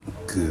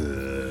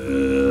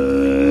Good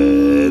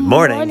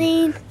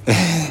morning.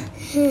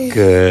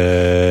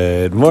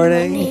 Good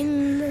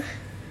morning.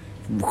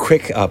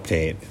 Quick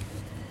update.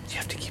 You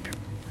have to keep your...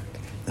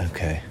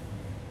 Okay.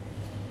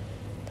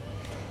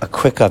 A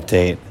quick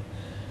update.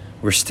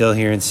 We're still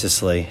here in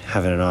Sicily,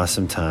 having an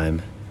awesome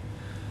time.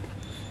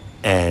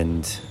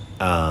 And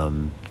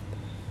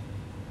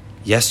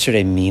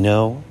yesterday,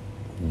 Mino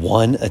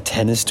won a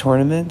tennis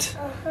tournament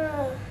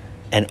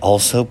and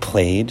also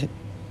played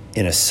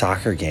in a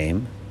soccer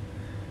game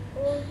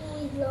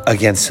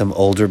against some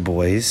older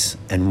boys,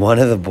 and one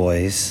of the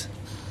boys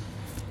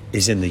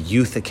is in the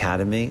youth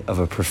academy of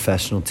a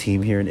professional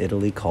team here in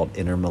Italy called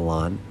Inter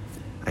Milan.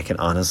 I can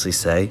honestly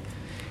say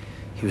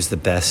he was the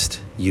best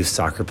youth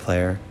soccer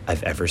player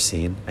I've ever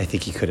seen. I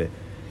think he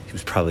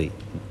was probably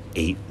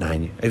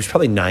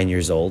 9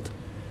 years old,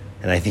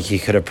 and I think he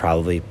could have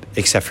probably,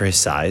 except for his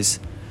size,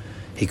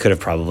 he could have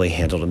probably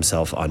handled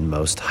himself on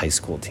most high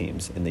school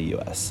teams in the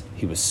U.S.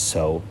 He was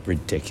so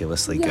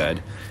ridiculously good.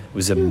 It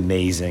was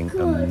amazing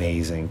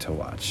to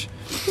watch.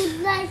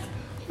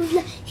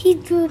 He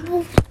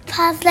dribbled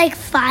past like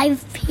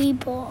 5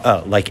 people.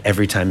 Oh, like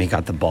every time he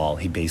got the ball,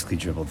 he basically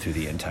dribbled through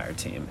the entire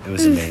team. It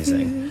was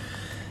amazing.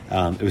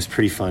 It was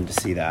pretty fun to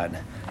see that.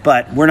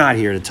 But we're not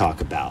here to talk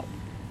about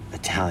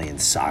Italian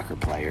soccer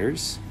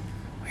players.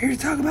 We're here to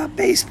talk about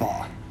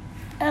baseball.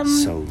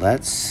 So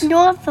let's...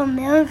 North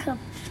America.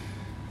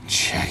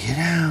 Check it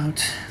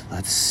out.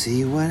 Let's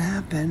see what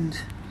happened.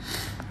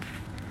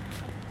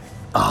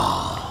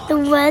 Oh. The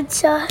Red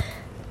Sox.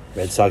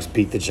 Red Sox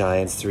beat the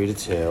Giants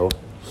 3-2.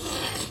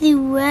 The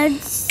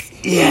Reds.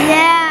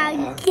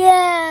 Yeah.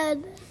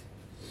 Good.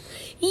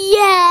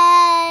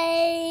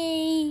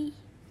 Yay.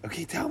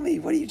 Okay, tell me,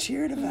 what are you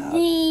cheering about?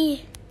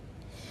 The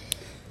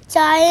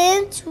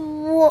Giants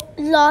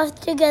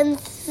lost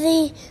against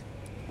the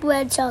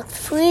Red Sox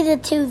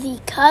 3-2. The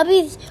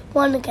Cubbies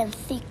won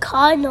against the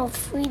Cardinals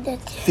 3-2.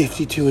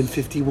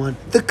 52-51.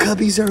 The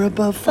Cubbies are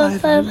above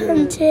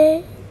 500.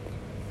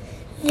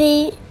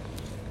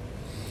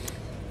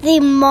 The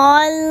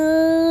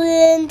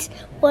Marlins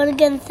won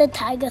against the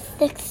Tigers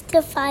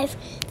 6-5.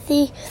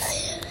 The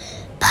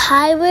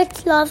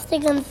Pirates lost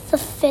against the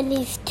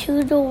Phillies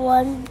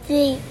 2-1.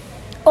 The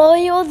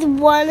Orioles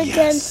won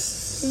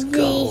against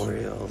the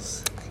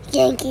Orioles.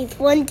 Yankees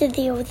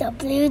 1-0. The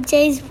Blue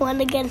Jays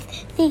won against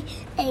the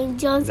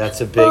Angels.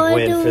 That's a big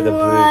win for the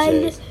Blue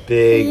Jays.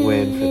 Big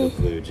win for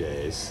the Blue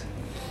Jays.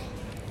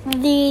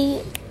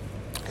 The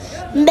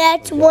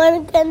Mets won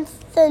against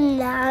the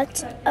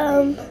Nats.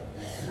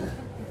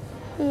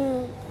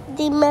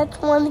 The Mets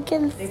won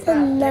against the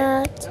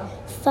Nats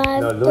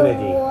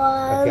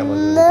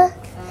 5-1.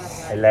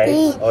 E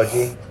lei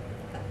oggi?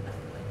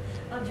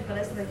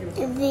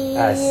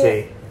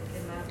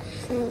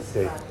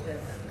 Sì.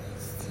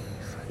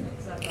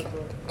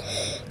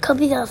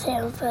 Cubbies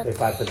sempre. L'hai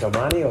fatto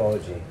domani o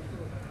oggi?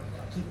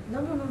 No.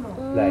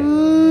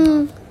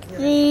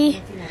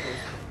 Lei?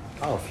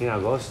 Oh, fino a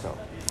agosto.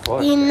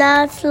 The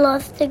Nats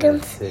lost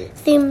against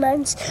the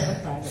Mets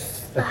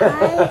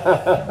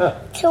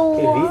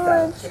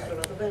 5-1.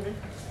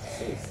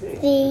 Sì.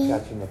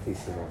 Piace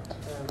moltissimo.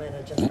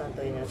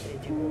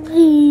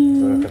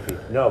 Non ho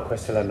capito. No,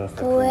 questa è la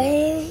nostra.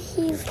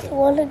 Braves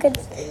won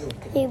against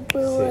the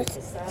Brewers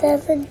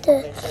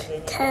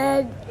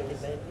 7-10.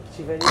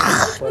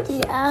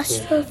 The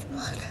Astros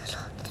won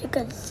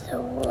against the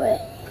Rays.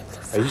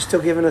 Are you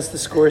still giving us the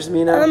scores,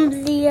 Mina?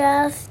 The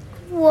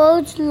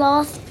Astros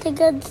lost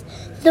against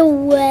the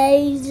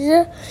Rays.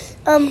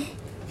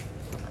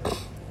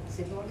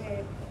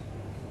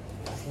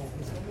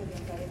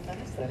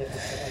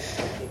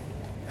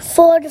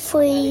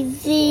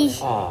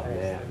 4-3.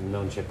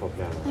 Non c'è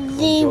problema.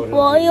 The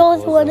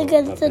Royals won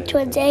against the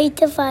Twins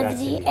 8-5.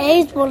 The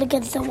A's won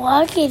against the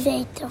Rockies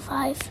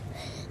 8-5.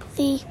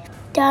 The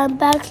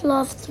Diamondbacks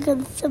lost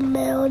against the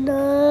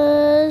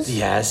Mariners.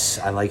 Yes,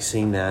 I like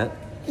seeing that.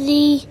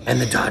 And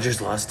the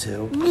Dodgers lost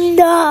too.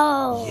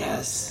 No.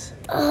 Yes.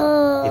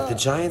 If the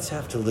Giants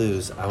have to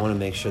lose, I want to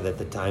make sure that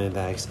the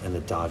Diamondbacks and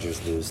the Dodgers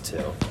lose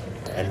too.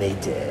 And they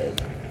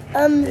did.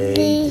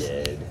 They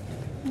did.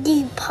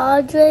 The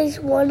Padres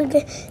won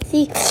against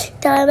the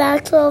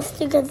Diamondbacks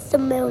lost against the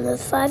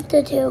Mariners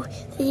 5-2.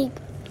 The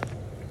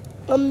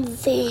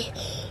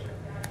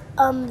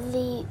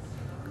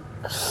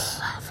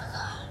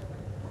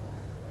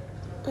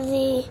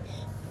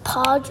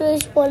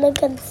Padres won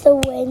against the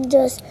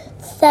Rangers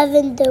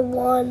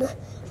 7-1.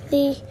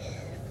 The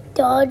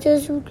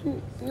Dodgers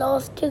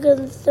lost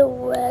against the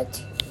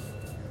Reds.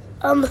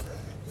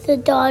 The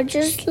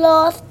Dodgers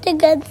lost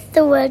against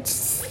the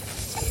Reds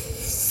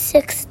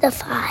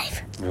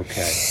 6-5.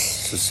 Okay.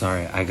 So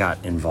sorry, I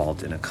got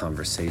involved in a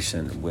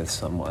conversation with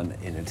someone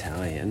in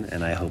Italian,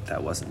 and I hope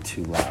that wasn't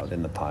too loud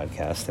in the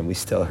podcast, and we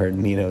still heard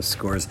Mino's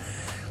scores.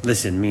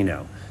 Listen,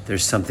 Mino,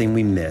 there's something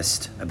we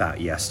missed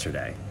about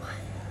yesterday.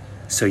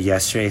 So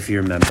yesterday, if you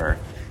remember,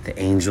 the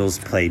Angels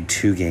played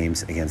 2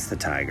 games against the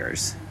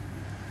Tigers.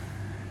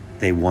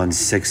 They won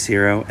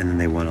 6-0, and then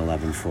they won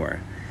 11-4.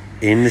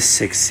 In the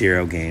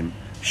 6-0 game,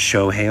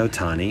 Shohei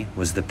Ohtani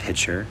was the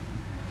pitcher,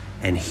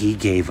 and he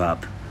gave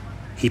up.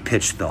 He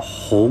pitched the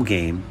whole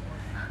game.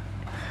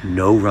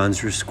 No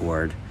runs were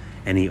scored,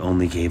 and he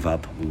only gave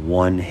up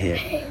one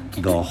hit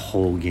the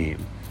whole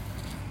game.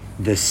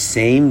 The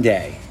same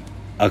day,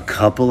 a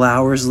couple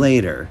hours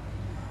later,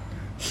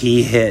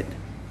 he hit,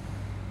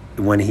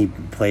 when he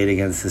played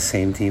against the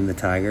same team, the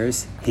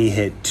Tigers, he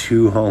hit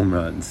 2 home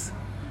runs.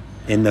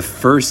 In the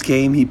first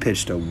game, he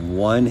pitched a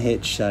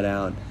 1-hit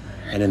shutout,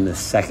 and in the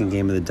second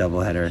game of the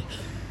doubleheader,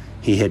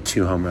 he hit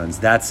 2 home runs.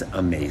 That's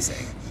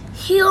amazing.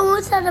 He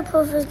almost had a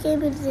perfect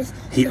game in this.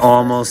 He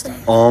almost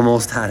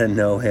had a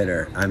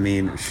no-hitter. I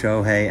mean,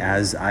 Shohei,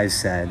 as I've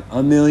said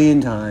a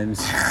million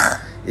times,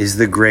 is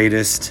the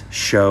greatest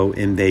show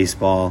in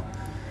baseball.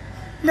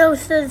 No,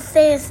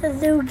 Seiya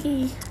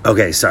Suzuki.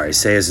 Okay, sorry,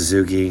 Seiya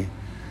Suzuki.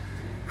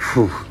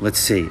 Whew, let's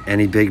see.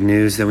 Any big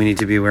news that we need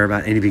to be aware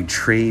about? Any big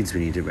trades we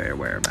need to be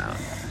aware about?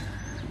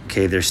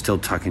 Okay, they're still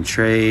talking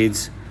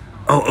trades.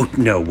 Oh,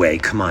 no way.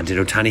 Come on. Did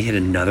Ohtani hit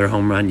another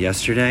home run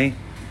yesterday?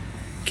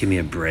 Give me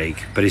a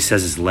break. But he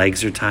says his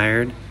legs are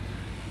tired.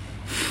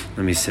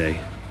 Let me see.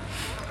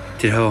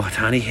 Did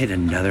Ohtani hit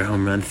another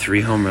home run?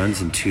 3 home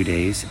runs in 2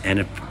 days? And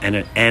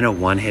a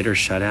one-hitter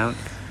shutout?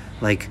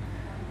 Like,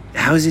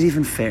 how is it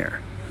even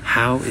fair?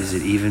 How is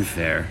it even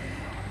fair?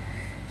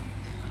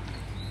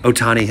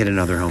 Ohtani hit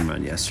another home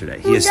run yesterday.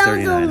 He has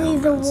 39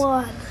 home runs.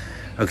 One.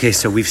 Okay,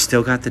 so we've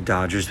still got the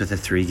Dodgers with a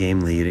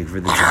 3-game lead over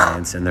the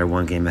Giants, and they're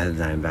 1 game ahead of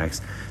the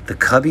Diamondbacks. The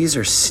Cubbies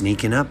are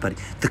sneaking up, but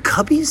the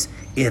Cubbies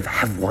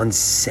have won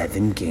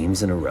 7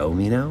 games in a row,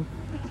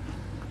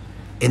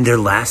 In their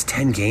last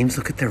 10 games,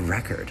 look at their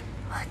record.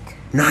 What?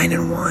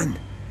 9-1.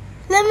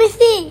 Let me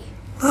see.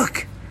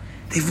 Look,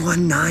 they've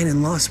won 9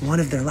 and lost 1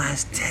 of their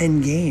last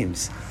 10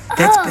 games.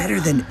 That's better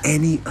than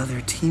any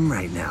other team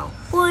right now.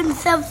 Well,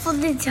 except for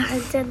the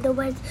Giants and the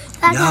West.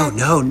 No.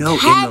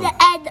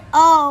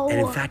 10-0. And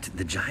in fact,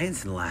 the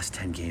Giants in the last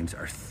 10 games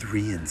are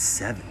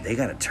 3-7. They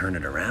got to turn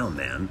it around,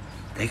 man.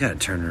 They got to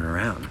turn it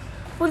around.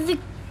 Well,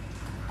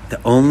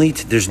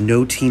 There's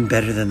no team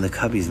better than the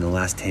Cubbies in the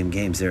last 10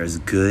 games. They're as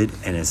good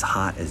and as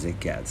hot as it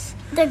gets.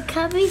 The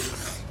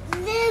Cubbies.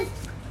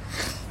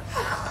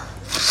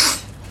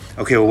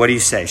 Okay, well, what do you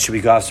say? Should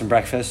we go have some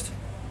breakfast?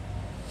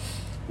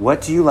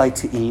 What do you like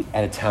to eat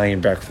at Italian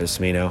breakfast,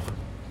 Mino?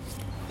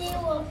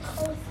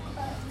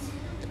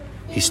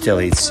 He still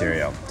eats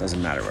cereal.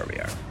 Doesn't matter where we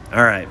are.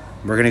 All right,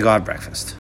 we're going to go have breakfast.